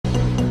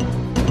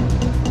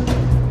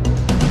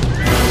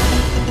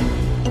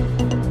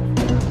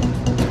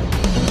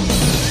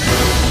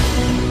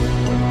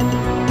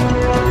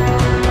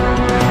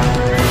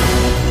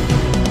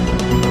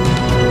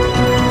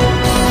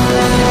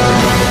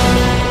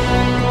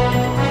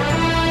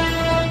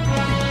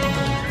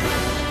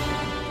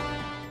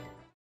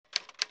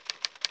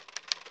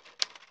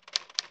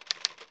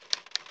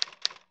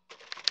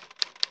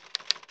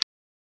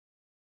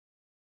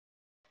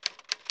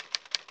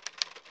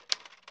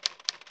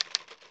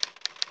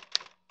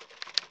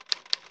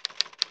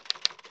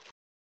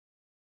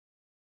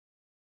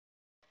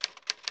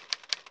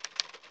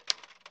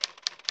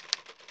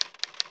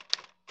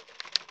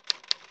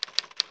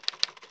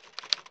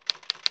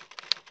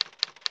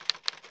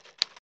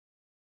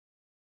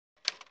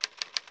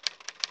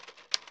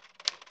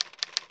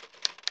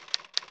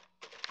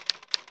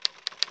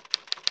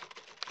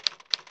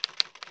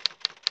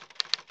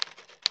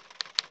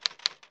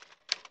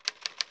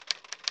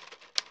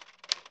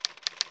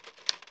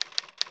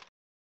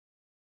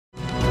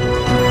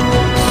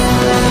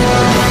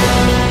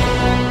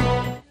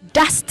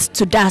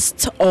to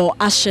dust or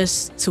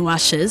ashes to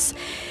ashes?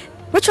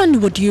 Which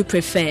one would you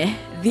prefer?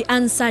 The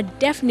answer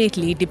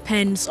definitely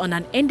depends on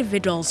an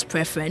individual's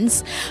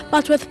preference,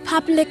 but with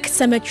public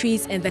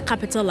cemeteries in the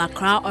capital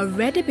Accra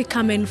already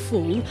becoming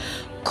full,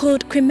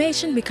 could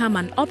cremation become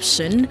an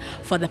option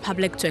for the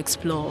public to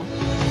explore?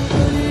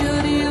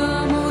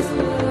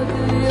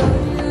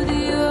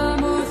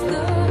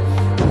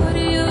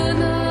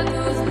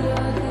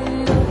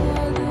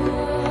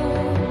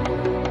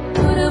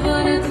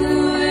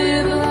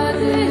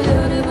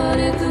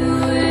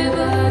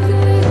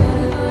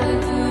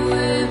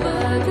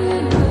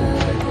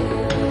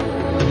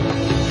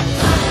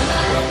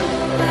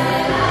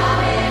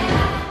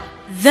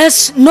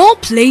 There's no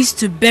place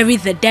to bury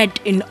the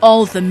dead in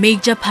all the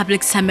major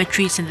public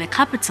cemeteries in the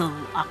capital,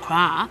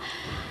 Accra.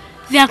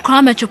 The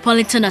Accra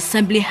Metropolitan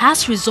Assembly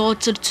has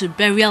resorted to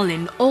burial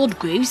in old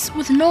graves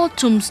with no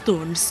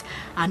tombstones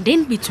and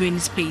in-between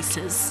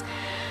spaces.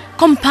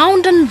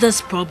 Compounding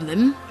this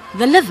problem,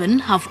 the living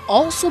have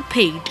also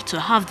paid to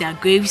have their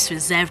graves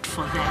reserved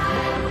for them.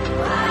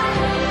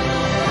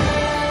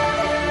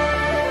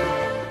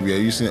 We are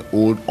using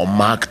old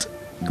unmarked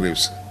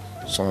graves.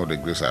 Some of the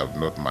graves are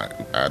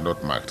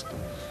not marked,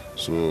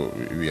 so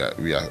we are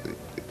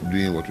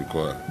doing what we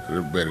call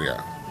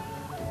burial.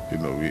 You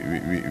know,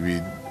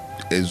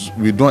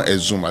 we don't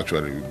assume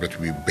actually, but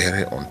we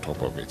bury on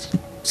top of it.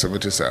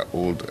 Cemeteries are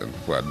old and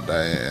people are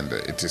dying, and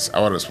it is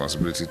our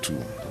responsibility to,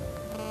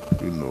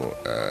 you know,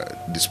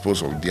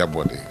 dispose of their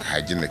body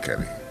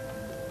hygienically.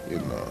 You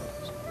know,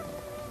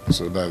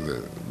 so that's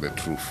the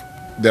truth.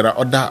 There are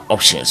other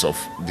options of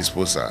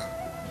disposal.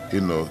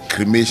 You know,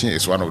 cremation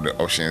is one of the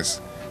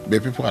options.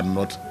 But people are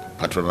not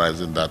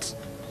patronizing that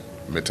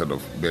method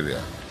of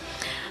burial.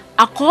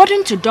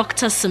 According to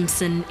Dr.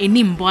 Simpson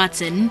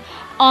Inimboaten,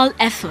 all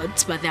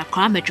efforts by the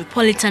Accra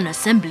Metropolitan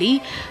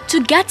Assembly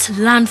to get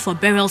land for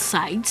burial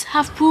sites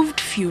have proved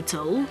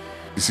futile.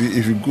 You see,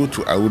 if you go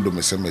to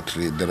Awudome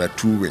Cemetery, there are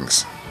two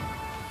wings.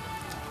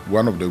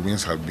 One of the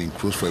wings have been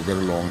closed for a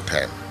very long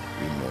time.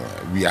 You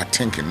know, we are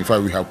thinking, in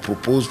fact, we have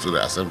proposed to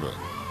the Assembly,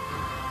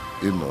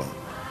 you know,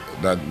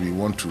 that we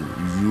want to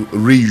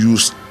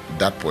reuse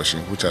that portion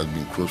which has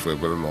been closed for a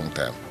very long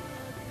time,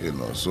 you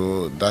know.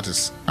 So that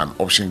is an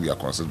option we are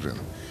considering,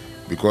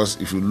 because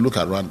if you look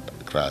around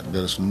Accra,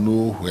 there's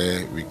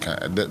nowhere we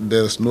can.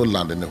 There's no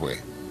land anywhere,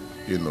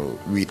 you know.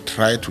 We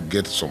try to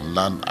get some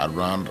land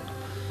around,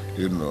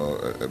 you know,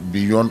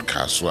 beyond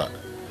Kaswa,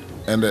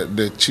 and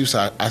the chiefs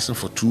are asking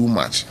for too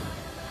much,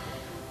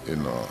 you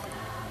know.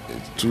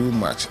 It's too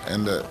much,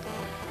 and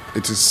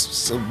it is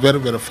so very,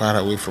 very far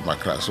away from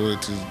Accra. So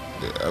it is,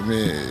 I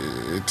mean,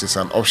 it is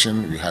an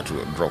option we had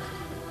to drop.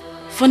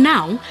 For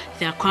now,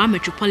 the Accra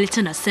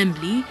Metropolitan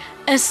Assembly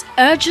is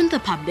urging the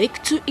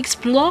public to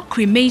explore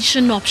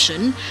cremation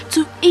option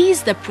to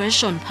ease the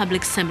pressure on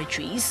public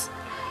cemeteries.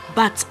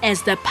 But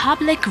is the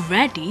public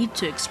ready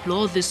to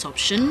explore this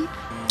option?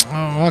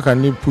 How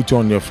can you put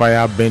on your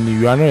fire burning?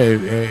 You are not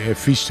a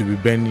fish to be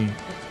burning.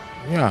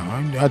 Yeah,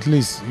 at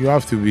least you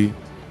have to be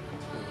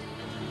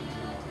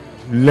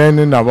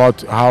learning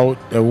about how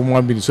a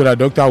woman being, so that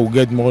doctor will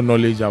get more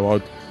knowledge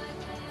about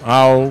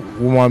how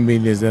woman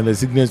being is and the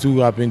sickness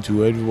will happen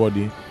to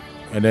everybody,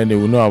 and then they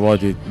will know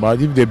about it.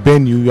 But if they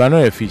burn you, you are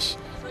not a fish.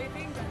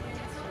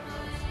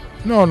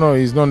 No,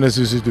 it's not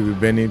necessary to be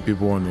burning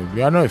people on it.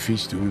 You are not a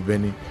fish to be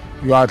burning.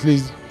 You are, at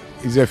least,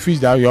 it's a fish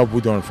that you have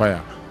put on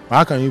fire.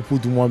 How can you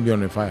put woman being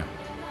on a fire?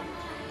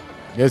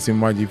 Just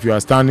imagine if you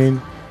are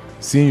standing,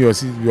 seeing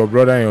your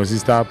brother and your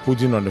sister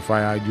putting on the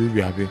fire, you will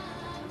be happy.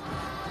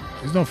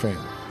 It's not fair.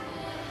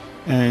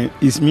 And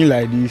it's me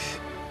like this.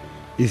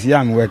 It's here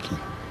I'm working.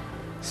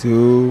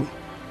 So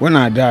when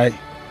I die,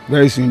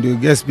 very soon they'll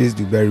get space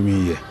to bury me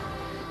here.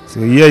 So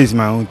here is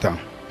my own town.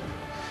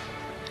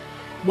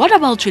 What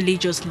about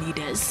religious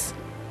leaders?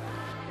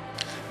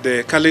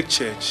 The Catholic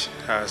Church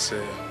has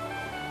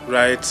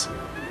rights,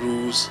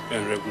 rules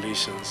and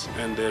regulations.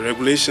 And the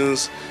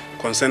regulations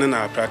concerning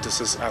our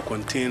practices are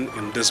contained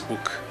in this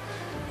book,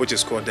 which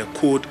is called the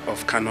Code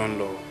of Canon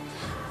Law.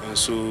 And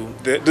so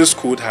this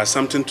code has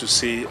something to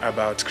say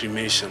about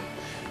cremation.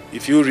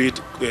 If you read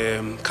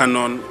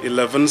Canon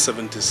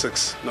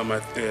 1176, number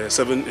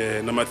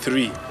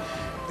 3,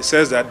 it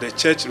says that the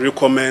church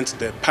recommends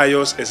the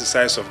pious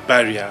exercise of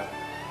burial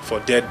for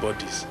dead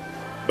bodies,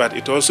 but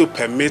it also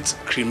permits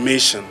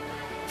cremation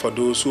for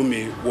those who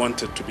may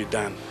want it to be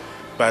done.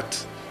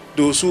 But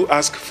those who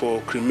ask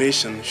for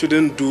cremation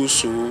shouldn't do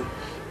so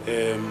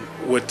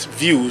with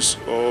views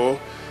or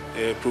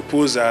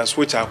proposals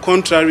which are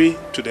contrary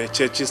to the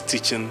church's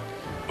teaching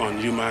on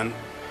human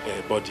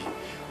body.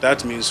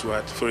 That means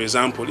what? For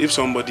example, if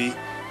somebody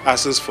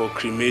asks for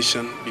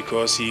cremation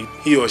because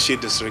he or she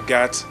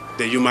disregards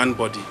the human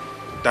body,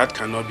 that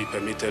cannot be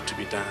permitted to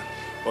be done.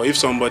 Or if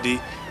somebody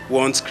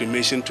wants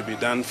cremation to be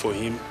done for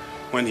him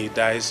when he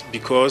dies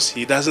because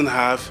he doesn't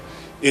have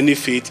any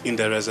faith in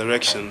the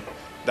resurrection,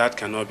 that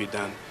cannot be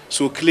done.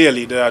 So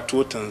clearly there are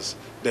two things.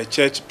 The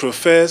church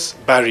prefers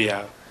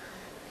burial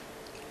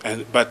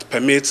but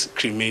permits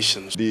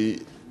cremation. The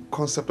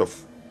concept of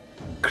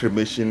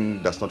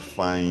cremation does not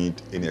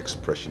find any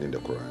expression in the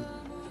Quran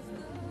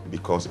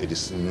because it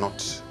is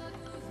not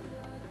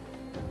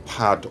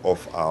part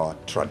of our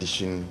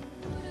tradition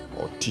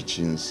or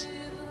teachings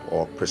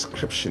or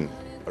prescription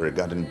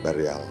regarding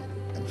burial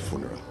and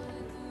funeral.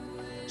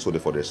 So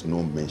therefore there's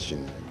no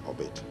mention of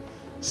it.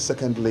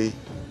 Secondly,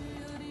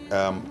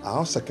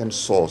 our second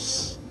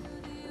source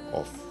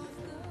of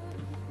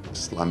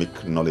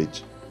Islamic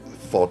knowledge,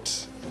 thought,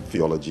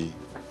 theology,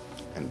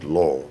 and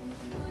law,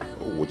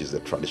 which is the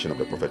tradition of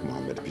the Prophet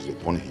Muhammad, peace be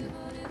upon him,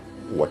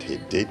 what he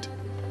did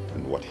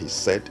and what he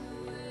said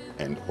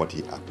and what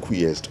he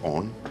acquiesced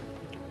on,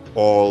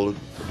 all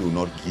do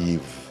not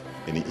give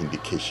any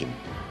indication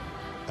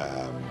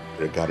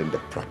regarding the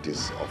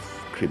practice of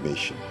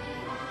cremation.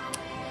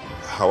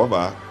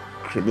 However,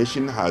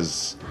 cremation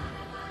has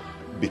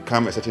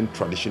become a certain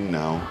tradition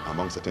now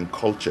among certain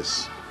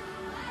cultures,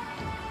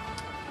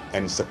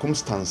 and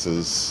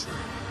circumstances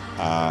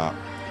are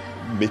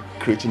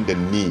creating the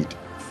need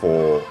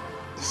for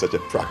such a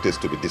practice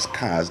to be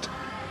discussed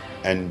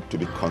and to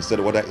be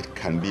considered whether it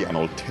can be an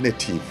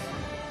alternative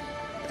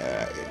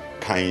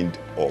kind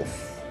of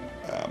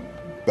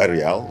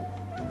burial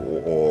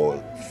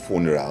or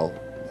funeral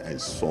and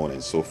so on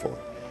and so forth.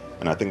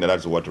 And I think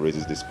that's what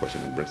raises this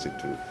question and brings it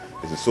to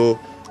this. So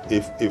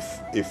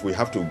if we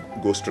have to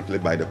go strictly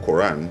by the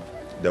Quran,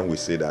 then we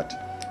say that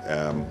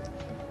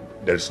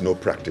there is no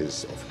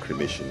practice of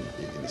cremation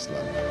in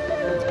Islam.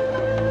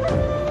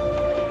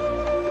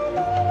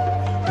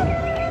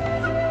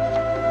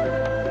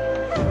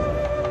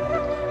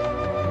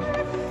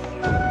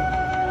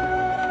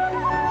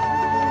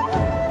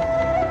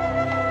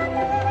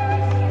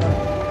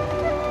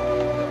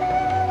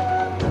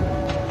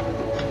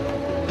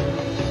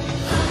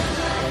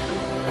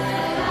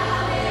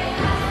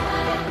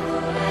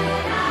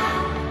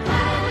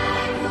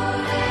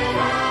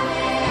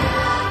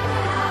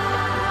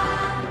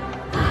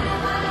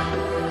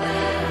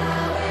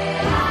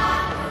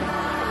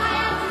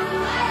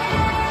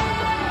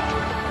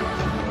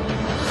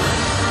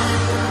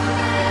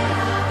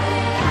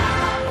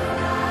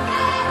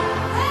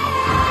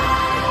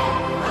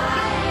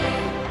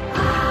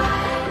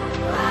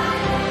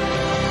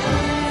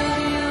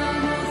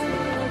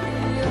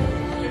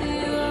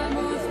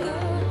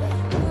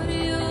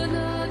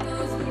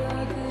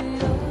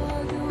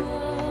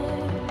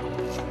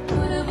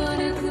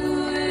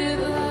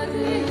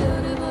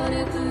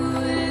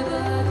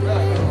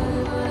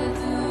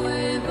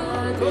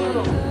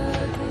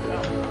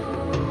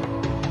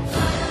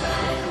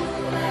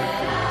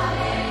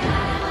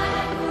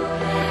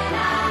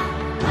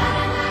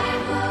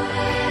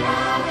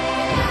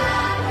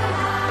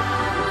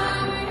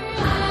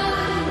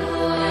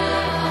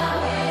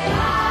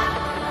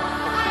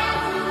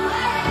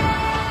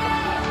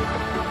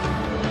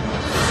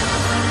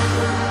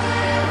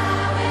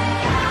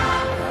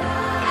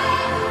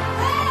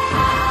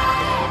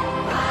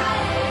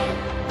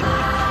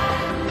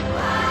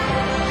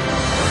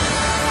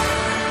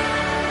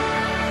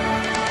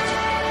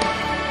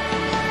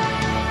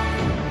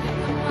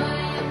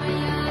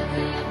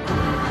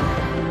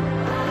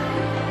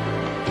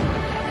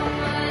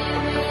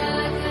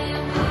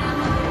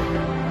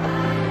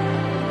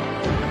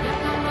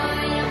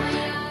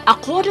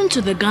 According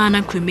to the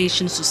Ghana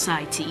Cremation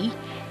Society,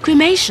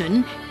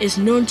 cremation is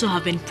known to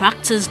have been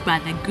practiced by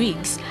the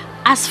Greeks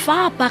as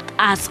far back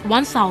as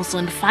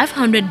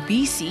 1500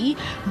 BC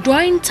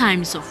during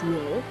times of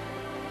war.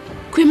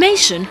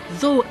 Cremation,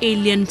 though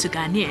alien to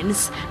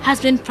Ghanaians,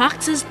 has been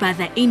practiced by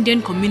the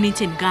Indian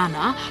community in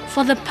Ghana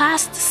for the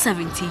past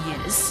 70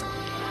 years.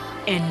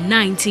 In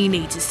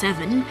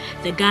 1987,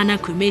 the Ghana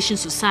Cremation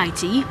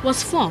Society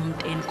was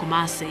formed in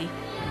Kumasi.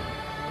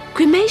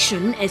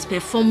 Cremation is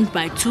performed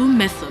by two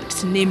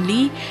methods,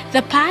 namely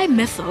the pie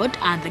method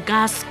and the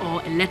gas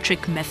or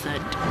electric method.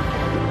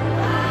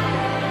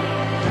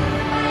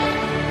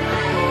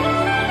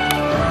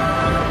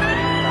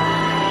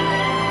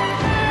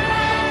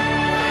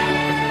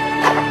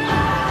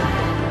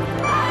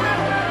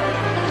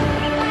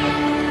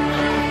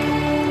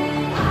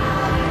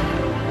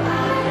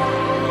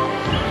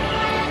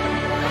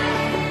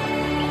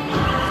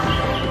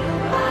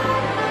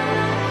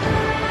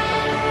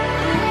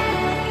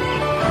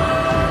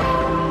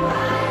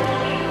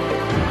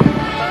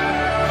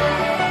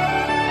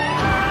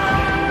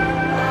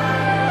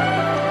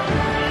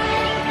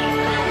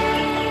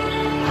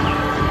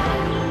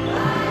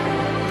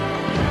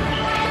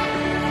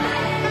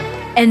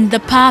 In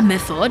the pa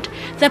method,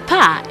 the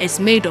pa is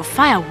made of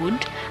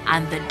firewood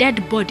and the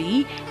dead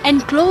body,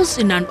 enclosed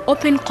in an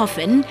open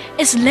coffin,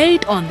 is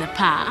laid on the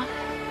pa.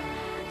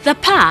 The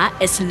pa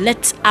is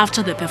lit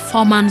after the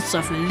performance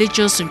of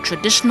religious and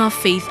traditional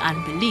faith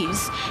and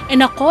beliefs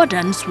in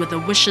accordance with the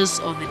wishes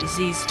of the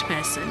deceased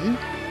person.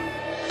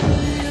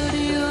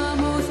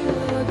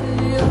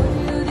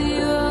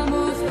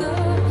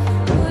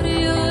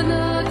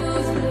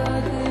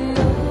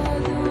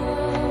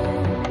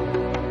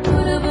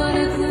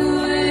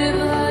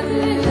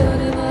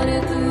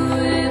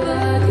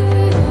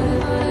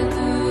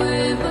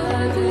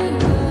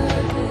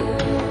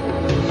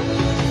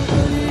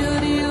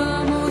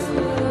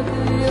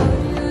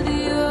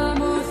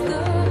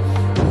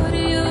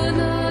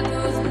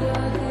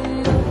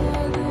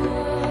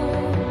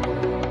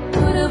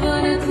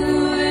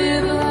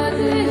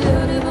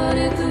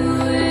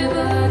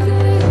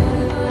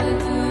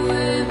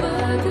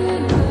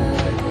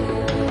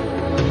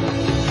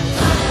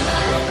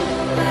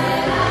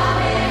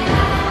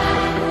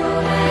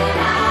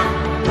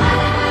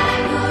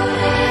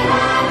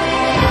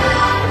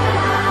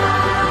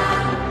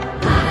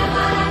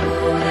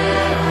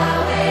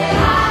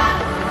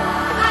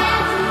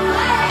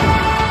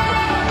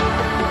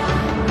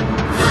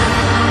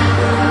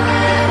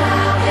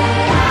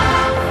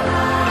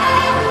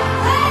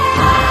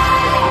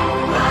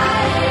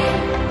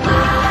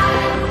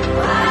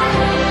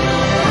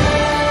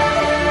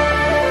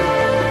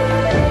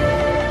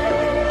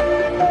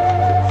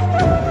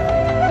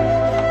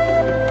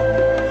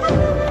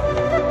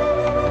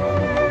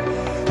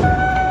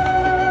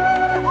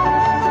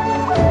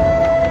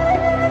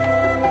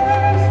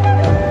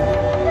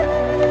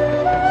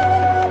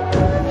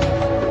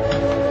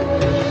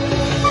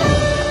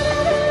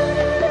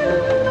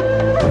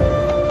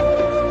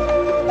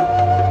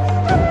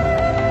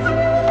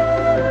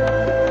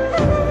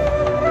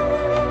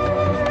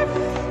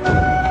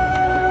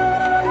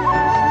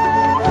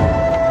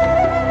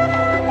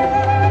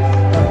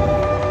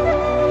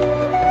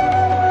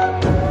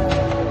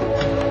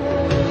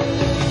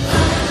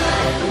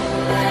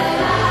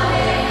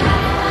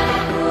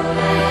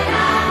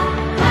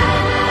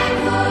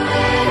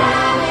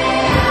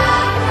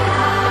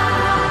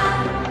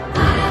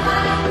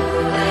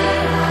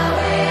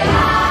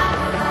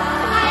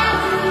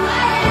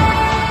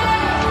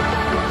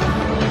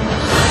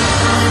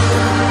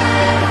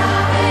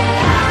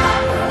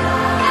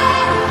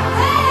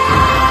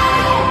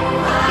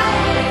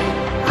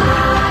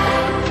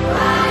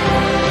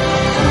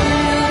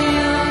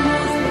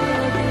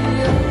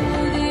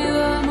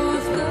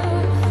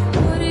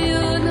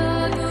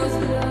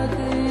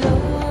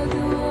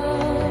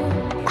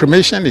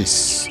 Cremation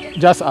is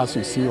just as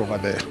you see over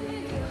there,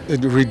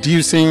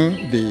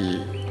 reducing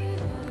the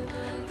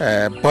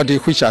body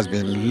which has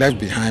been left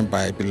behind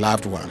by a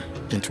beloved one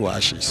into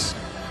ashes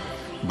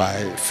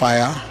by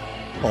fire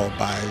or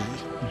by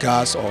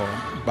gas or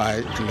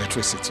by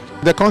electricity.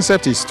 The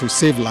concept is to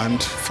save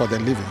land for the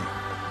living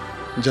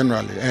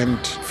generally and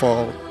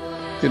for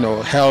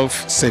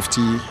health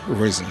safety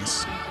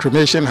reasons.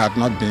 Cremation had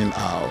not been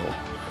our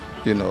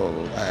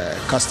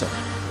custom,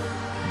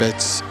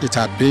 but it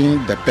had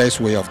been the best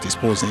way of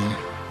disposing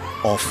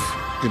of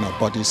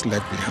bodies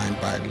left behind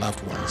by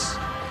loved ones.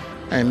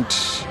 And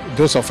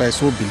those of us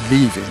who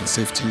believe in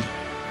safety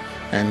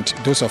and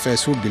those of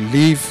us who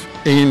believe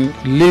in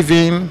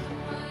leaving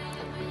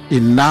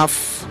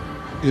enough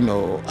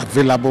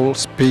available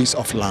space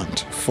of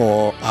land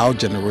for our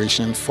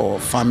generation, for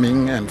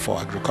farming and for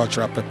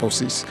agricultural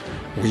purposes,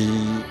 we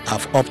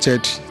have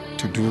opted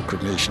to do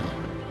cremation.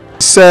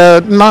 It's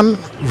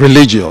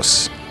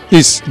non-religious.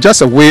 It's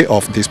just a way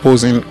of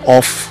disposing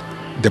of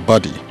the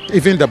body.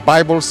 Even the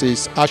Bible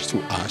says ash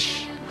to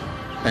ash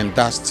and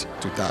dust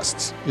to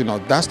dust.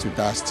 Dust to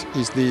dust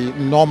is the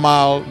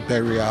normal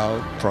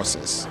burial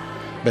process.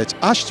 But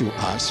ash to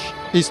ash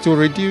is to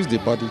reduce the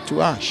body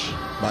to ash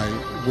by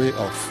way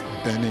of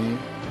burning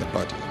the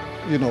body.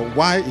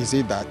 Why is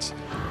it that,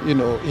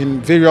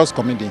 in various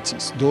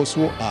communities, those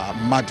who are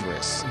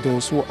murderers,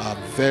 those who are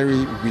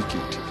very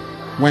wicked,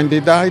 when they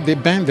die, they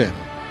burn them.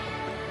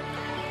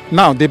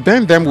 Now, they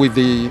burn them with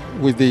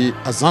the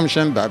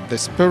assumption that the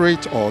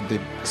spirit or the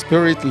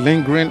spirit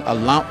lingering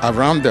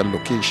around the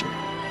location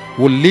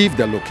will leave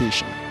the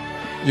location.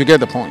 You get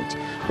the point.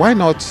 Why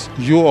not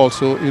you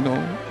also,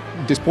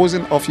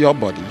 disposing of your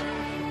body,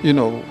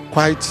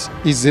 quite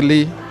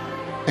easily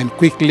and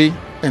quickly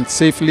and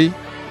safely,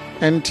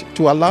 and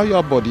to allow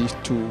your body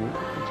to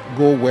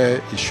go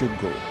where it should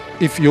go.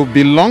 If you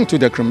belong to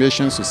the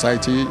cremation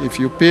society, if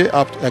you pay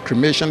up a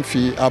cremation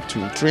fee up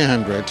to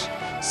 300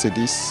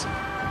 cedis,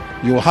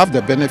 you will have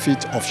the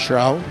benefit of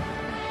shroud,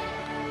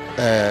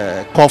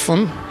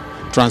 coffin,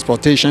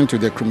 transportation to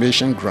the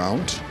cremation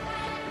ground,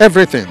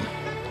 everything.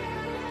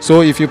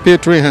 So if you pay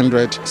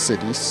 300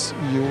 cedis,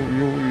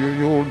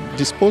 you will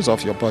dispose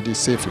of your body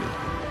safely.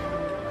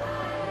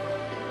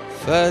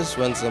 First,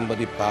 when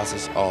somebody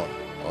passes on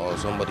or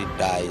somebody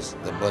dies,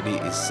 the body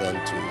is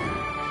sent to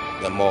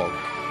the morgue.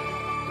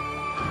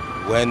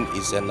 When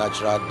it's a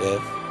natural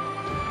death,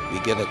 we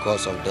get a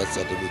cause of death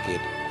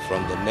certificate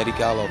from the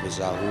medical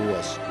officer who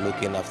was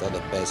looking after the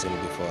person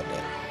before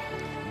death.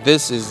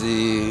 This is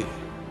the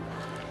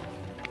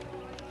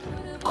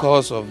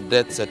cause of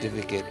death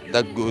certificate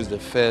that goes the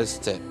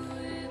first step,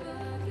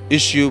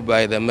 issued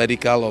by the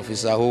medical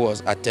officer who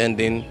was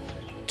attending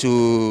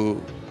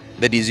to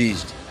the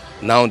deceased,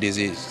 now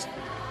deceased.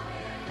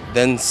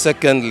 Then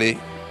secondly,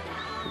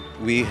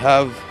 we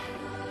have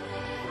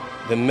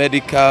the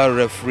medical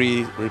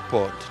referee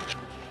report,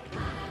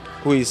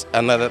 who is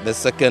the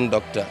second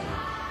doctor,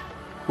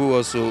 who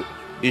also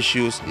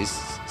issues his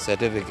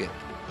certificate.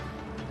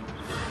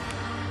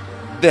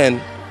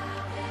 Then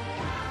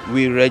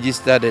we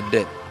register the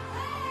death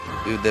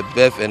with the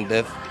birth and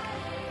death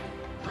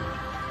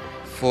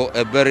for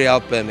a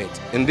burial permit.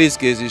 In this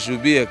case, it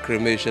should be a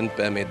cremation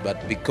permit,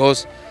 but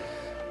because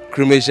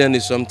cremation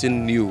is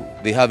something new.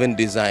 They haven't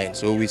designed,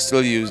 so we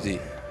still use the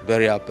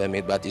burial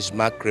permit, but it's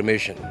marked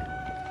cremation.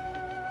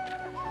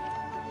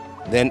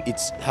 Then it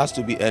has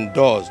to be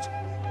endorsed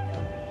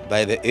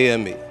by the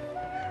AMA.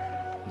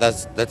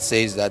 That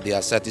says that they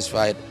are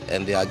satisfied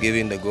and they are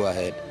giving the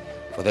go-ahead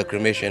for the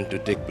cremation to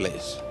take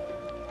place.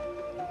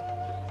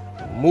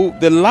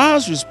 The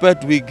last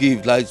respect we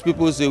give, like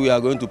people say we are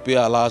going to pay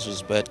our last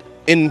respect,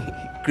 in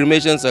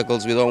cremation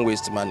circles we don't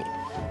waste money.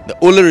 The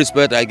only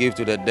respect I give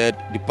to the dead,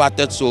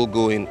 departed soul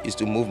going, is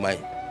to move my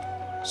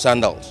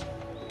sandals.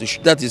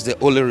 That is the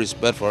only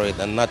respect for it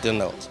and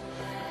nothing else.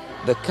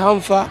 The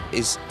camphor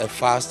is a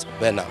fast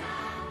burner.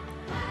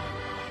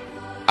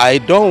 I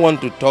don't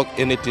want to talk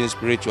anything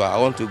spiritual, I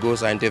want to go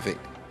scientific.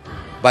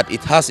 But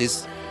it has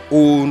its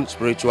own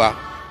spiritual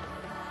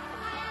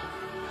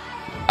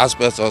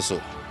aspects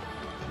also.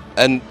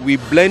 And we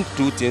blend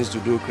two things to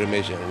do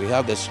cremation. We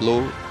have the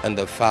slow and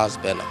the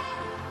fast burner.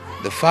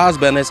 The fast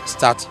burners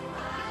start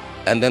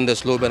and then the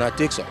slow burner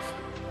takes off.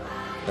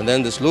 And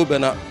then the slow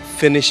burner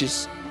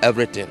finishes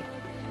everything.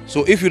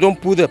 So if you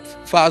don't put the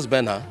fast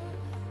burner,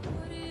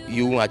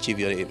 you won't achieve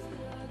your aim.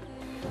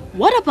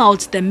 What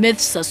about the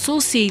myths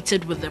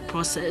associated with the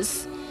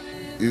process?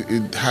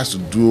 It has to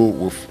do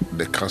with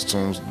the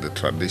customs, the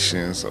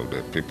traditions of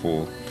the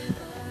people.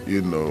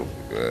 You know,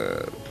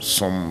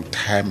 some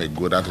time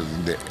ago, that was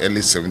in the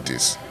early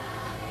 70s,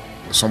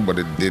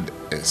 somebody did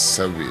a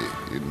survey.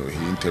 You know,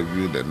 he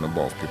interviewed a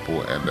number of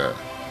people, and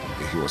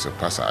he was a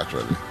pastor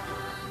actually.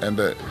 And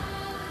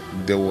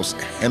there was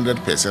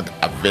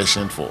 100%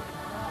 aversion for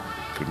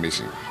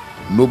cremation.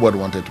 Nobody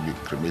wanted to be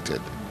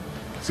cremated.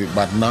 See,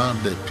 but now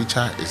the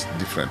picture is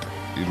different.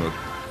 You know,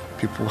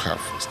 people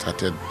have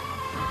started,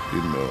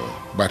 you know,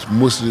 but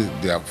mostly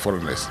they are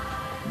foreigners.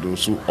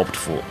 Those who opt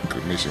for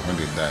cremation when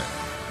they die,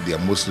 they are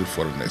mostly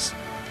foreigners.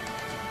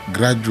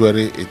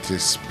 Gradually, it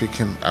is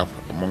picking up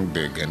among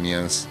the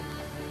Ghanaians.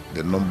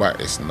 The number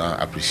is now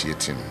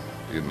appreciating,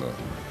 you know.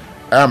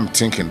 I am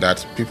thinking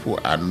that people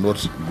are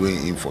not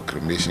going in for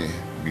cremation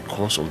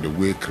because of the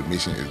way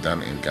cremation is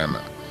done in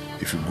Ghana.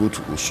 If you go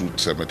to Osu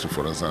Cemetery,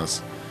 for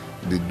instance,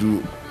 they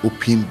do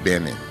open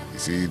burning. You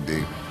see,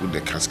 they put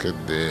the casket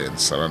there and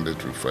surround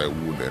it with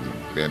firewood and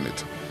burn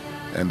it.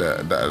 And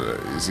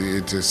you see,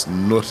 it is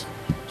not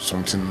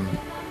something,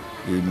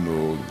 you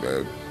know,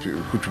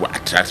 which will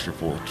attract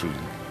people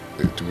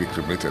to be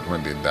cremated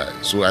when they die.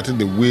 So I think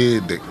the way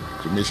the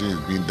cremation is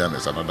being done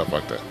is another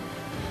factor.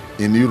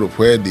 In Europe,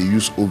 where they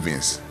use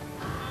ovens,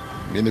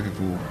 many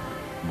people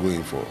go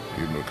in for,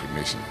 you know,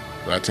 cremation.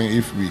 But I think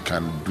if we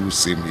can do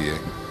same here,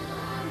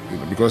 you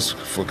know, because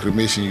for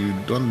cremation you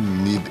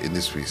don't need any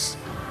space,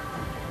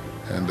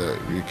 and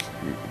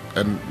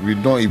we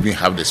don't even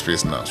have the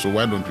space now. So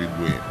why don't we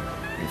go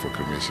in for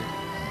cremation?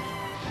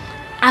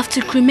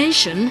 After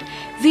cremation,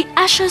 the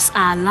ashes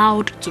are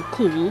allowed to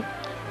cool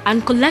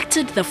and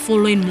collected the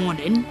following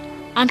morning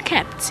and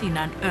kept in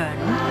an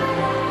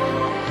urn.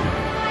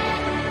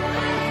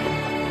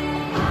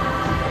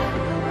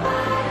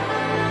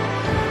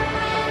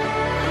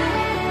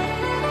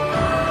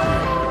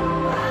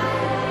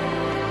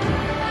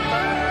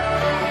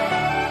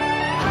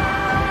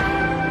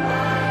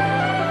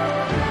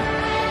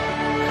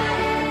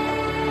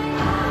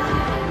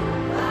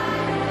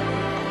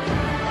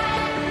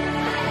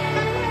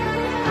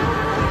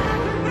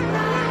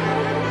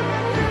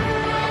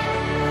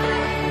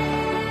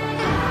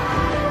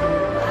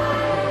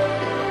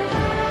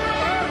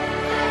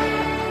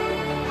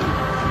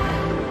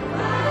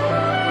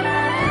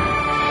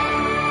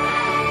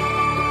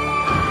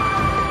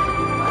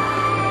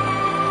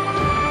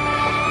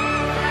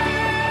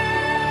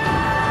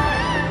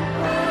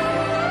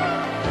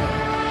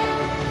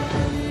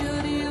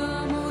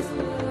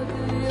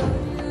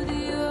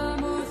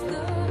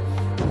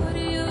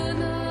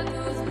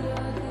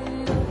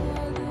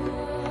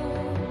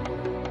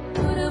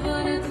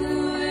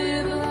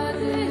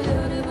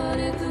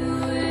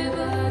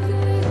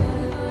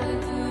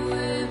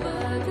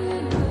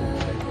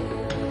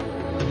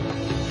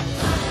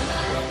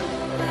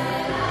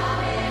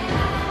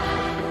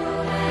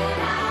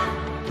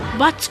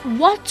 But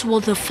what will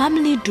the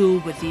family do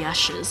with the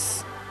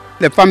ashes?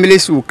 The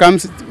families will come,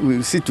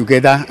 will sit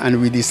together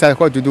and we decide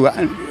what to do.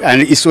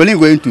 And it's only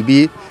going to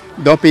be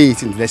dumping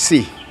it in the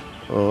sea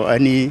or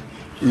any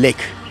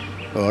lake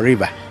or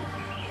river.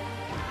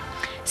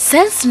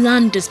 Since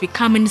land is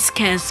becoming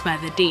scarce by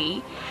the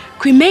day,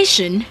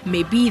 cremation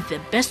may be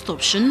the best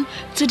option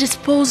to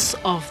dispose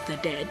of the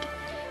dead.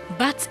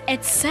 But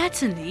it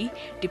certainly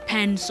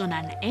depends on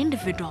an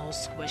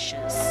individual's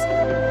wishes.